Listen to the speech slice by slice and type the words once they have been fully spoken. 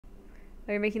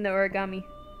Oh, you're making the origami.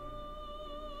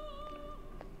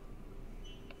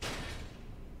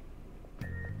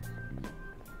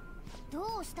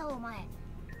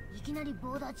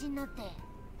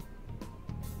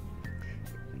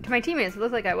 To my teammates, it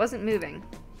looked like I wasn't moving.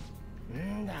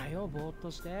 んだよ、ぼーっ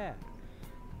として。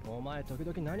お前時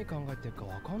々何考えてるか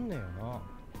わかんねえよ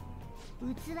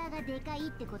な。器がでかい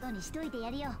ってことにしといてや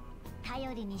るよ。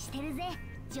頼りにしてるぜ、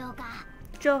ジョーカ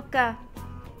ー。Joker.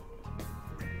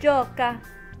 Joker.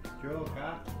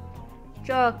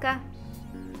 Joker.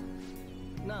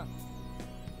 Nah.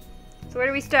 So where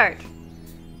do we start?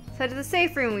 Let's head to the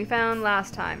safe room we found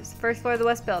last time. First floor of the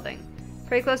west building.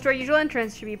 Pretty close to our usual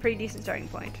entrance, should be a pretty decent starting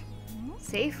point.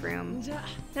 Safe room?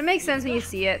 That makes sense when you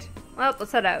see it. Well,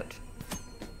 let's head out.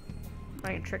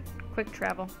 I can quick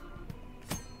travel.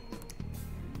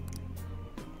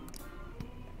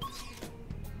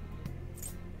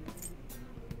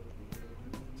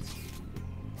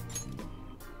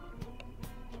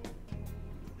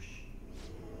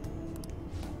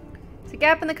 It's a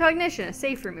gap in the cognition, a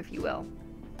safe room, if you will.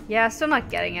 Yeah, still not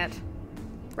getting it.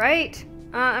 Right?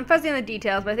 I'm fuzzy on the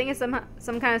details, but I think it's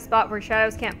some kind of spot where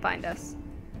shadows can't find us.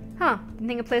 Huh, didn't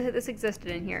think a place like this existed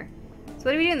in here. So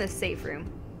what do we do in this safe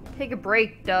room? Take a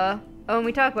break, duh. Oh, and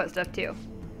we talk about stuff too.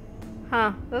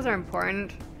 Huh, those are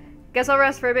important. Guess I'll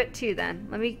rest for a bit too then.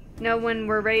 Let me know when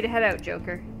we're ready to head out,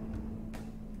 Joker.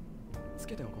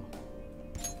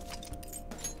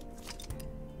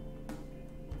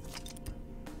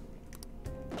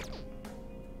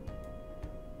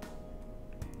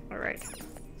 Alright,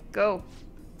 go.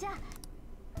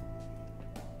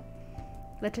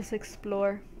 Let us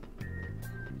explore.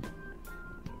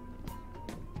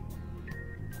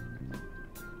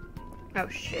 Oh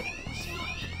shit.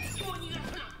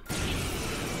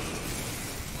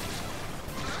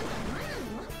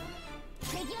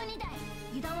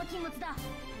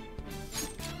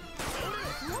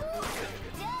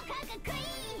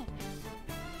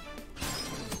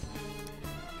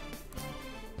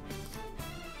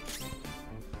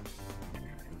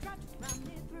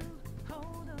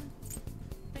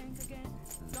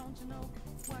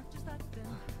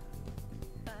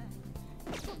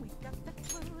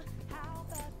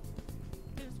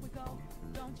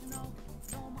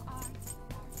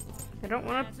 I don't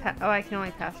want to oh, I can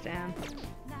only pass Dan.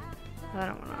 I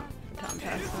don't want to Tom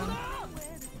pass them.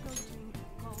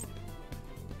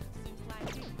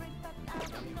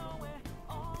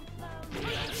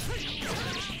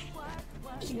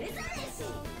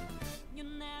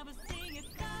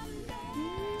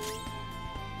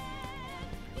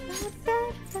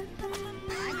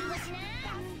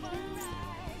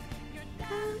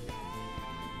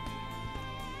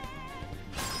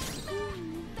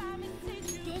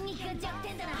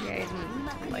 Yeah, he's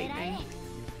in lightning.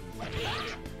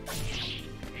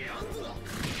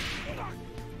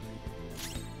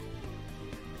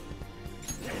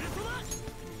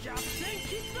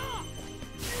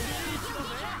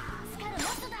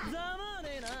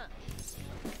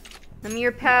 Give me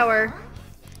your power.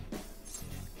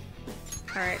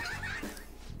 Alright.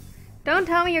 Don't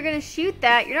tell me you're gonna shoot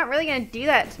that. You're not really gonna do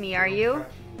that to me, are you?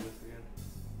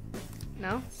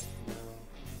 No?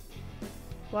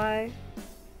 Why?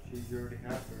 You already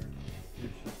have her.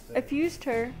 I've used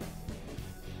her.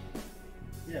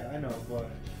 Yeah, I know, but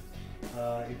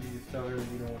if you just tell her you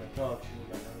don't want to talk, she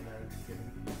will automatically get it.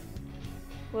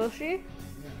 Will she?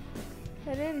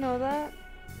 Yeah. I didn't know that.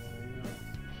 Well, you know.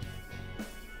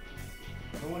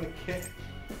 I don't want to kick.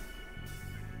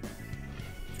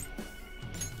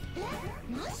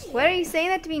 What are you saying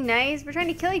that to be nice? We're trying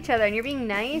to kill each other and you're being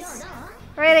nice?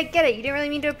 Alright, I get it. You didn't really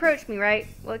mean to approach me, right?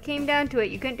 Well, it came down to it.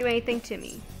 You couldn't do anything to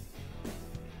me.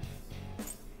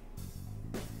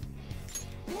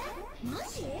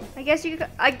 I guess you.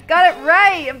 I got it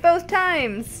right both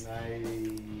times.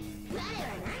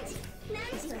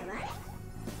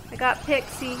 I got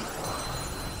Pixie.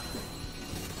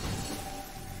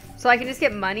 So I can just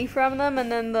get money from them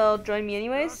and then they'll join me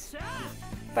anyways?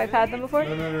 If I've had them before?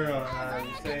 No.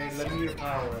 You say, let me your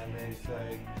power, and they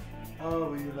say,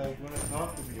 oh, you like want to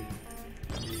talk to me.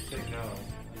 And you say no.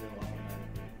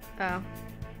 Oh.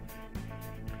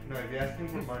 No, if you ask him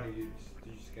for money, you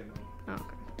just get money. Oh,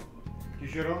 okay. You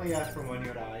should only ask for money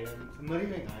or items. Not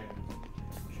even items.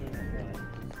 You shouldn't ask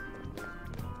for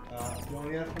items. You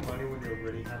only ask for money when you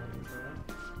already have it for them.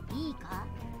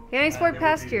 We haven't explored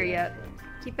past here yet.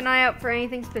 Keep an eye out for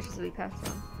anything suspicious we pass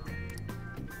on.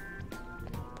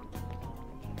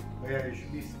 Oh yeah, you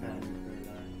should be standing there.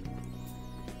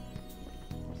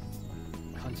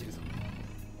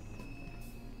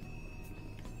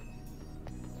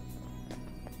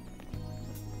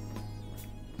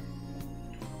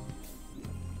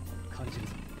 じる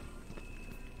ぞ。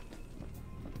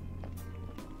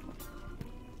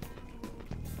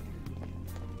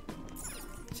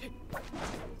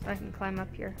 So I can climb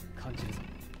up here. 感じるぞ。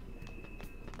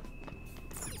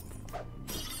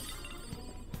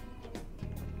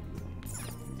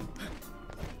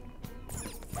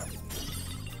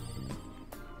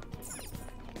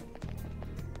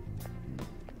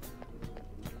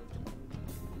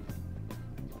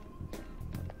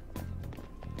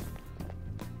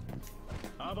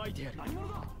 暴いてやる。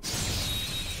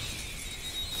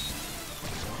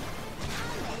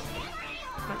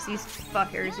 What's these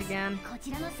fuckers again? こ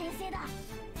ちらの先生だ。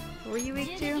 What were you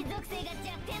weak 銃 to? 撃属性が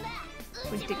弱点だ。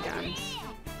 With the guns.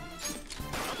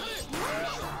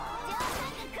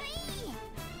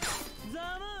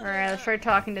 Alright, let's try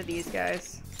talking to these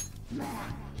guys.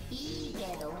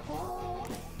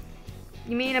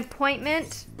 You mean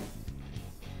appointment?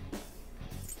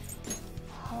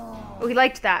 Oh, he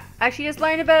liked that. Actually, just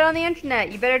learned about it on the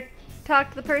internet. You better talk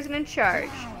to the person in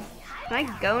charge. Can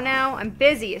I go now? I'm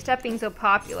busy. Stop being so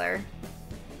popular.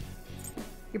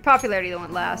 Your popularity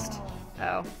won't last.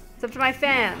 Oh. It's up to my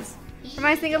fans.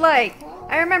 Reminds me alike.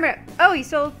 I remember. Oh, he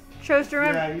still chose to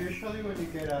remember. Yeah, usually when you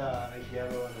get a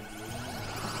yellow and a blue.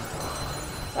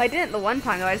 Well, I didn't the one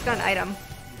time though. I just got an item.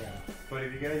 Yeah, but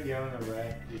if you get a yellow and a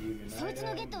red, you give an そいつ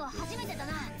のゲッ item. トは初めてだ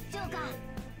な、ジョーカー。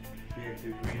 You have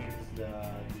two greens, the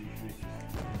usually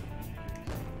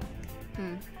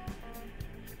Hmm.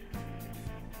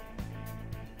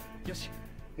 よし。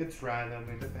 it's random.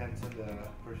 It depends on the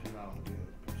personality of the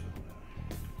persona.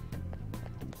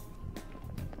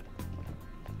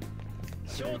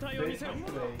 正体を見せろ。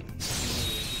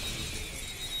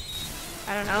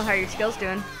 I don't know how your skill's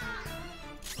doing.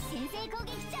 先制攻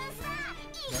撃チャンスだ。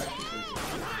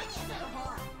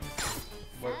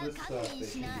 What does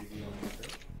station give you on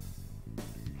the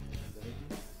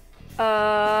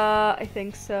I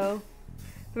think so.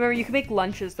 Remember, you can make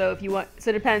lunches though if you want. So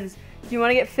it depends. Do you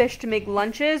want to get fish to make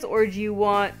lunches, or do you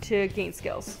want to gain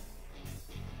skills?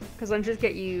 Because lunches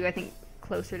get you, I think,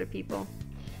 closer to people.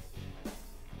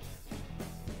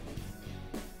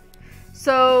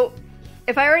 So,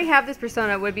 if I already have this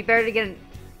persona, would it be better to get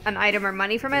an item or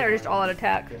money from it, or just all out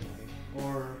attack?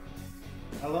 Or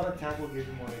a lot of attack will give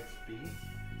you more XP.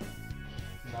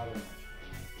 Not as much.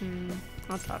 Hmm.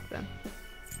 I'll talk then.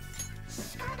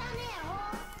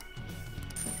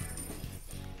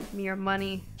 Give me your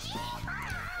money.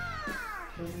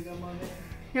 Show me the money.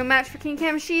 No match for King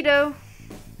Kamoshido.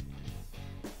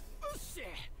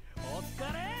 お疲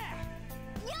れ。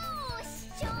よーし、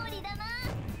勝利だな。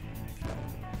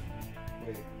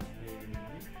 Wait.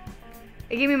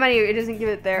 It gave me money. It doesn't give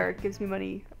it there. It gives me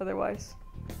money otherwise.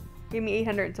 It gave me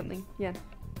 800 and something. Yeah.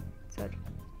 Said.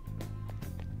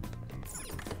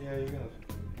 Yeah, you're gonna.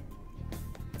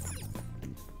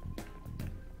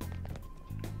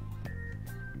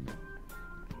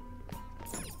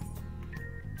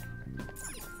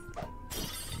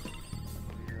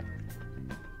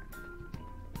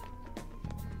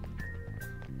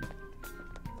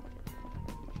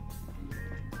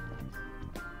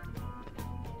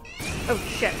 Oh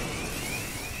shit.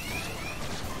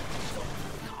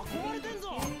 囲まれてんぞ。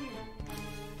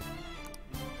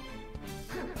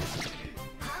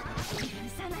許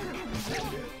さないんだ。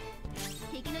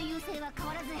敵の優勢は変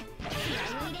わらず、気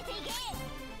合を入れていけ。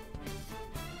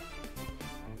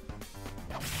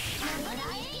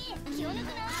気を抜く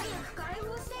な。早く解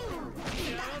放してよ。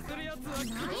やらせるやつはこ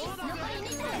うだ。残り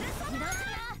2体、油断す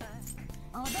るな。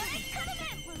踊りかねて。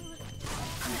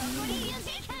残り優勢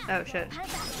か。 Oh shit. パン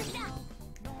サー好きだ。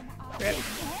 Rip.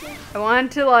 I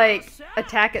wanted to like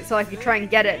attack it so I could try and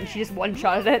get it, and she just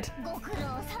one-shotted it. ご苦労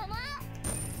様。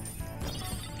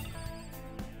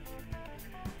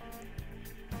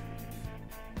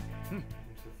 I'm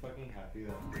so fucking happy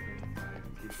that I'm gonna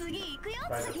find 次行くよ。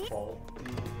 by 次。 default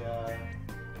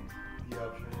the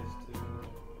option is to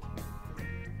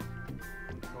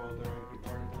control directly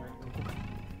party directly.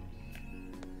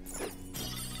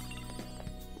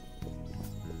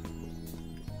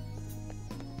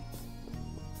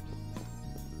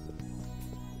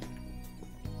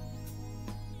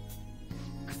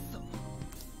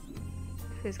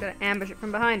 He's gonna ambush it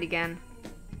from behind again.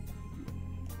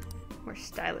 More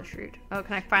stylish route. Oh,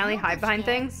 can I finally hide behind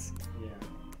things?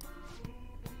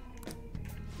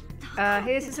 Yeah.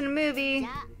 Hey, this isn't a movie.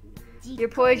 じゃあ You're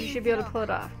poised, you should be able to pull it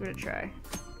off. I'm gonna try.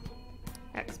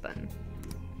 X button.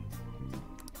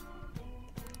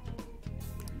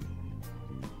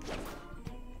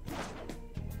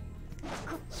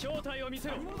 正体を見せ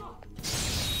ろ。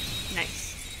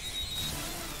 Nice.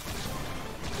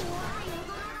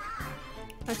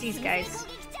 What's these guys? 攻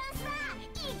撃チャンス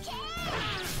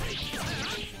だ。いけ。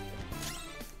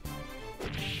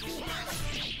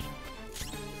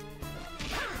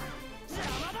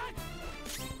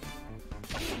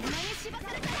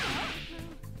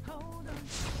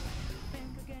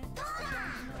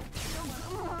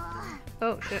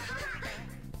Oh, shit.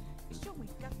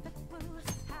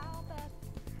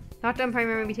 Not done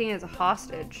primary be taken as a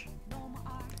hostage.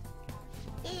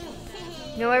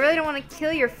 No, I really don't want to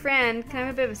kill your friend. Can I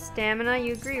have a bit of stamina?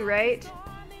 You agree, right?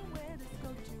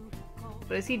 What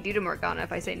does he do to Morgana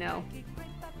if I say no?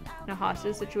 In a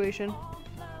hostage situation?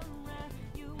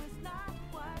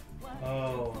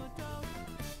 Oh.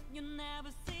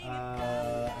 I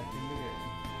think we get.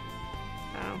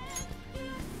 Oh.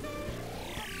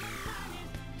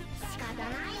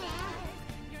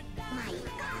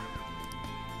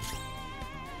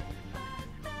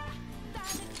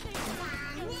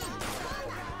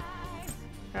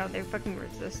 Oh, they fucking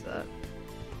resist that.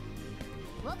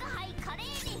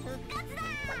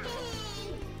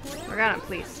 Morgana,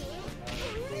 please.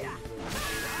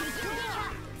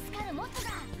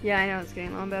 Yeah, I know it's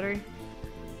getting low on battery.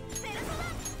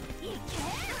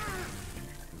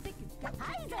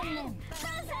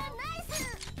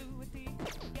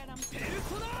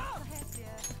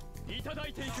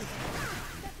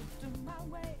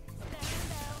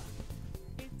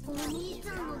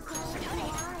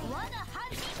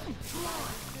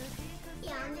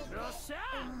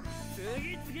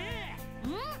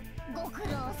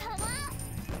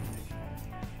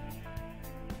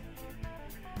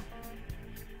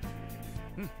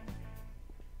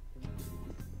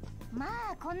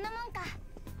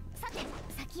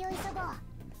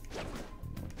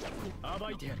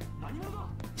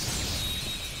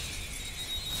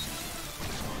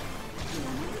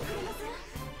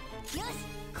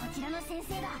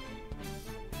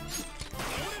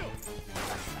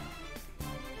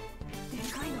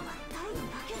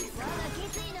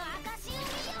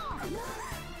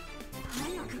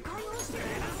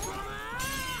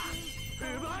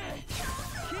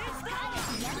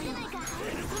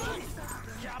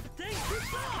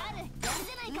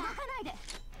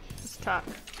 Let's talk.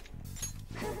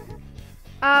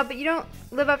 But you don't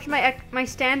live up to my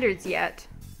standards yet.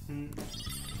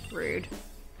 Rude.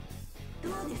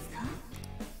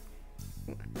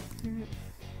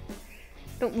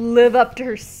 Don't live up to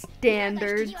her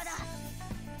standards.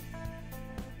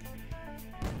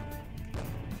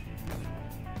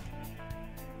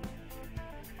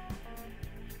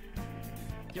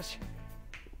 Yoshi.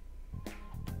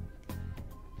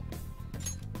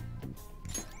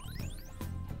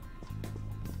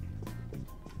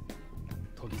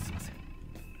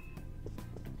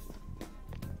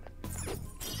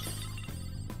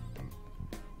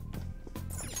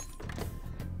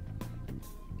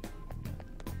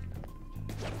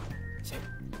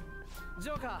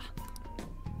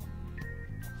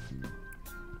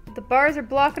 The bars are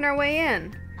blocking our way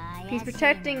in. If he's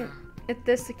protecting it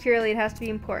this securely, it has to be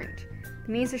important. It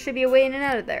means there should be a way in and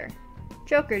out of there.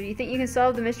 Joker, do you think you can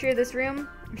solve the mystery of this room?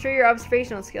 I'm sure your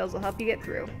observational skills will help you get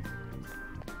through.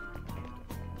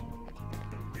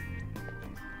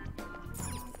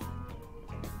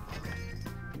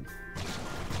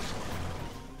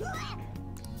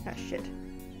 Ah, shit.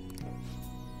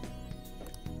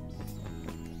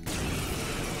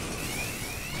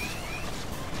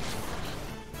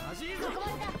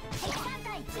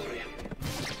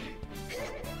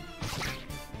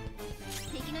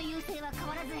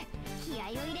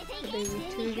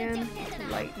 Again.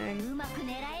 Lightning.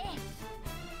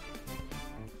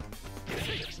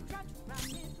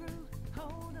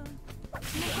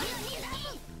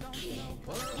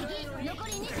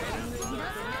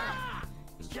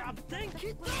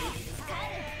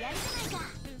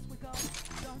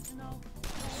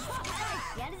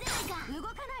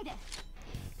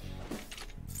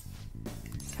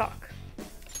 Talk.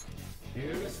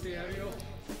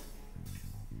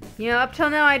 You know, up till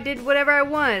now I did whatever I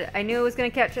wanted. I knew it was gonna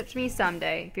catch up to me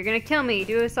someday. If you're gonna kill me,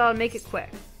 do us all and make it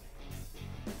quick.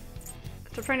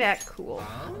 Still trying to act cool.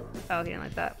 Oh, he didn't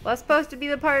like that. Well, that's supposed to be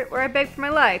the part where I beg for my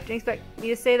life. Didn't expect me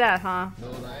to say that, huh?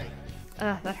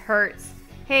 Ugh, that hurts.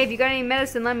 Hey, if you got any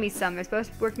medicine, lend me some. They're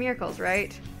supposed to work miracles,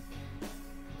 right?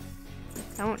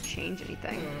 That won't change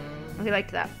anything. Oh, he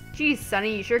liked that. Geez,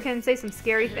 Sonny, you sure can say some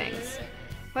scary things.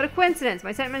 What a coincidence.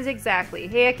 My sentiments exactly.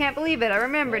 Hey, I can't believe it. I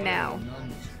remember now.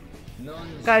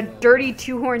 Got a dirty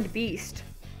two-horned beast.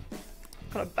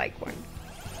 Called a bicorn.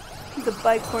 He's a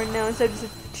bicorn now instead of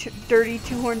just a dirty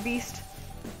two-horned beast.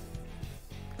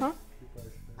 Huh?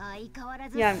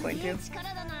 Yeah, I'm going to. As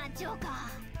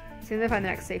soon as I find the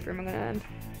next safe room, I'm gonna end.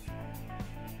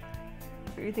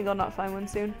 Or do you think I'll not find one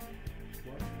soon?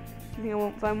 Do you think I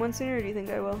won't find one soon, or do you think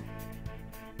I will?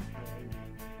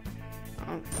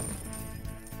 Oh.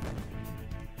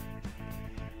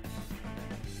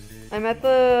 I'm at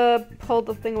the hold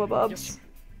the thingamabobs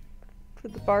for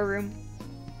the bar room.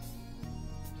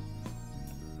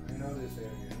 I know this this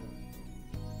area.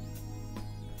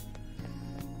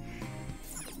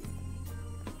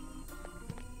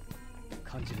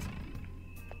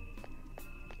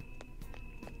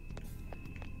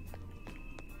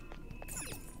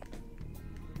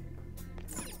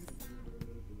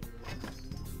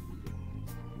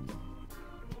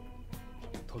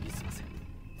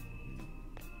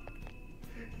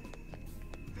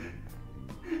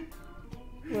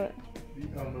 What?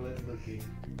 The omelet looking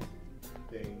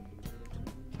thing.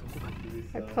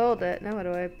 I pulled it. Now what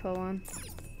do I pull on?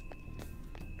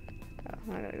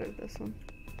 Oh, I gotta go to this one.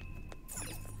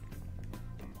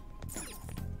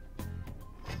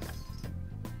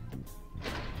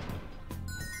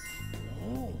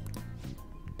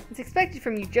 It's expected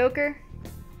from you, Joker.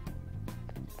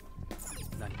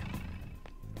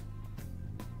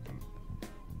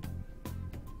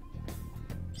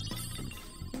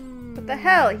 What the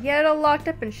hell? He had it all locked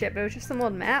up and shit, but it was just some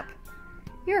old map?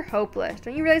 You're hopeless.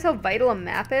 Don't you realize how vital a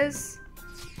map is?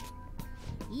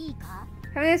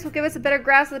 Having this will give us a better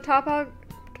grasp of the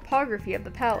topography of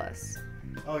the palace.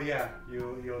 Oh yeah,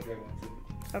 you'll get one too.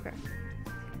 Okay.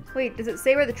 Wait, does it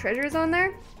say where the treasure is on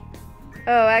there?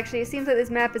 Oh, actually, it seems like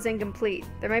this map is incomplete.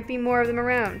 There might be more of them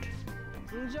around.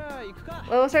 Well,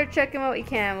 we'll start checking what we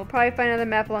can. We'll probably find another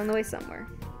map along the way somewhere.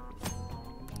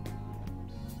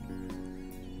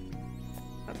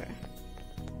 Okay.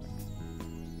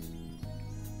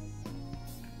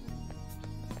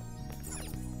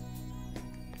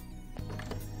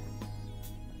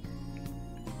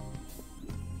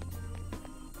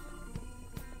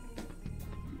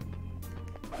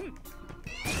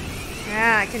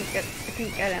 Ah, I couldn't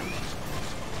get him.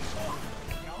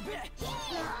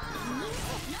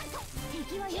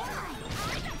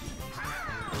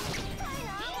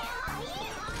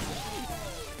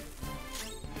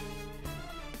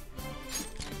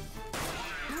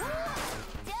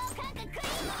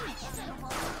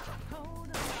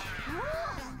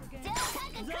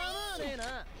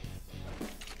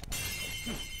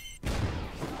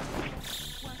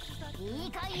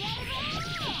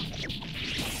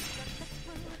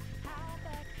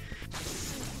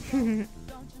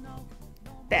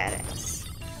 Badass.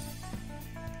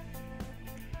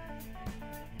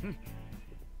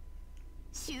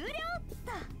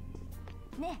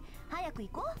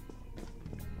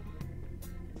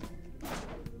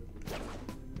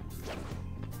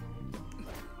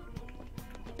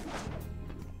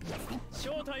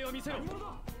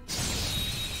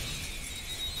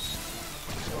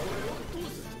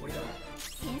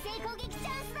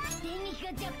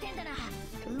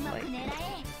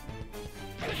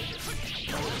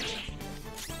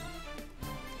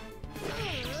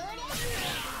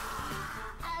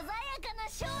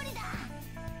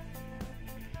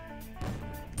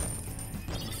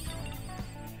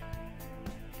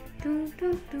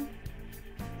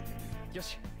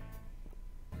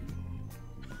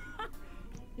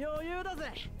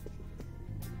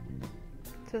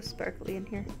 So sparkly in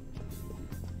here.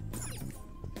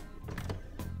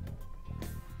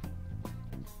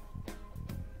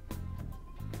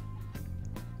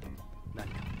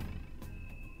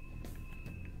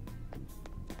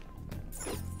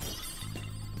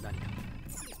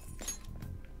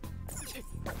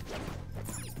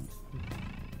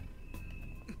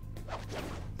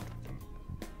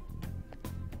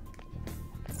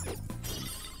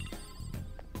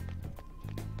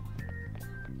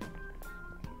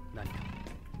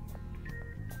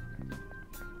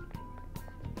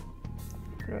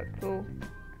 Cool.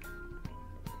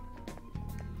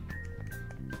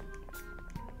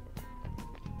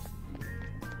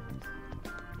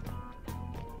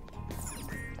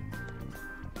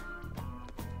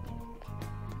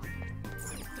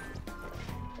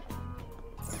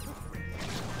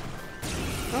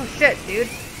 Oh shit, dude.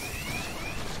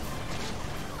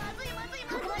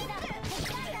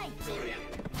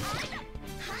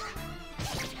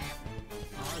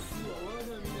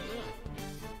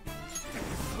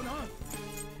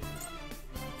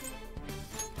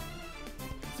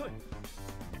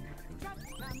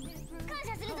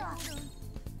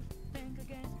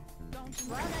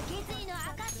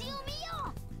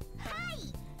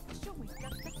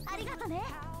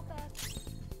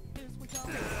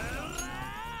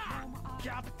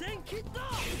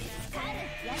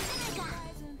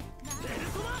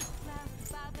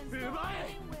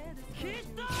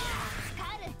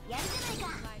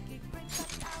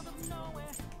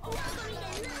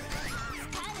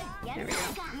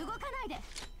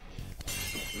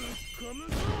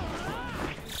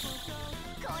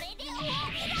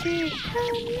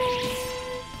 There we go.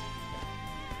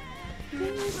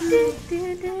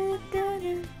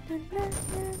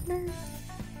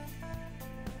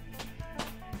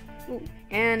 Ooh,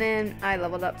 and then I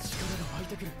leveled up. 力が湧い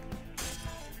てくる。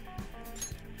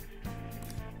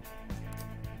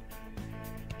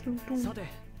 さて、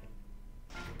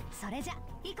 それじゃ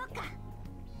行こっか。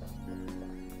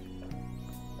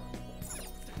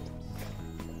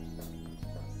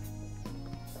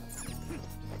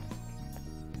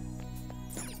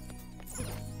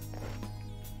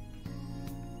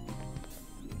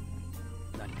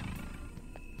 何か。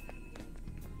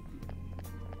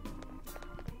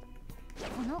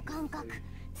 この感覚、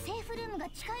セーフルームが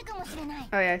近いかもしれない。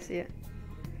 Oh yeah, I see it.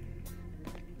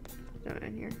 Down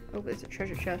in here. Oh, there's a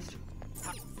treasure chest.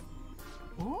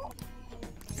 お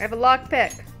I have a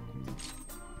lockpick.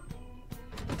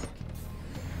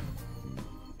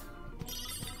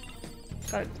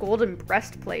 Got a golden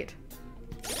breastplate.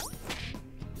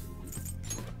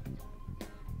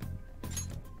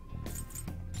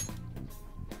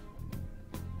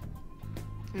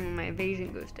 My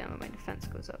evasion goes down, but my defense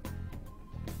goes up.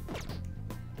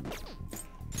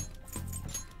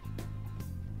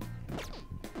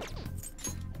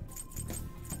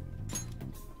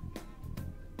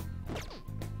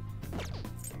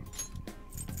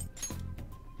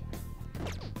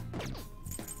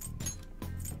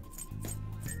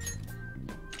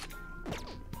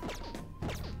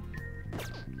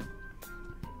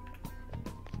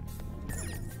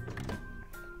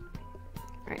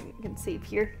 Alright, you can save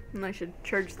here. And I should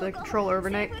charge the controller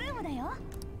overnight. セーフルームだよ。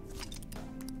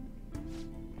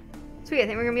 Sweet, I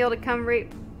think we're gonna be able to come right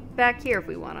back here if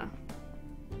we wanna.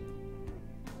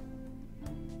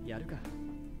 やるか。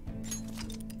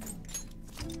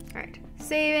 Alright,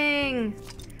 saving!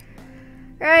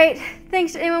 Alright,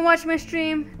 thanks to anyone watching my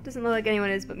stream. Doesn't look like anyone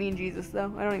is but me and Jesus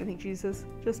though. I don't even think Jesus,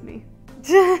 just me.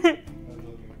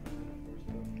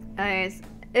 Anyways,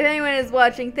 if anyone is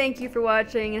watching, thank you for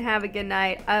watching and have a good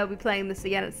night. I will be playing this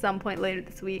again at some point later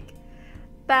this week.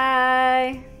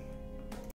 Bye!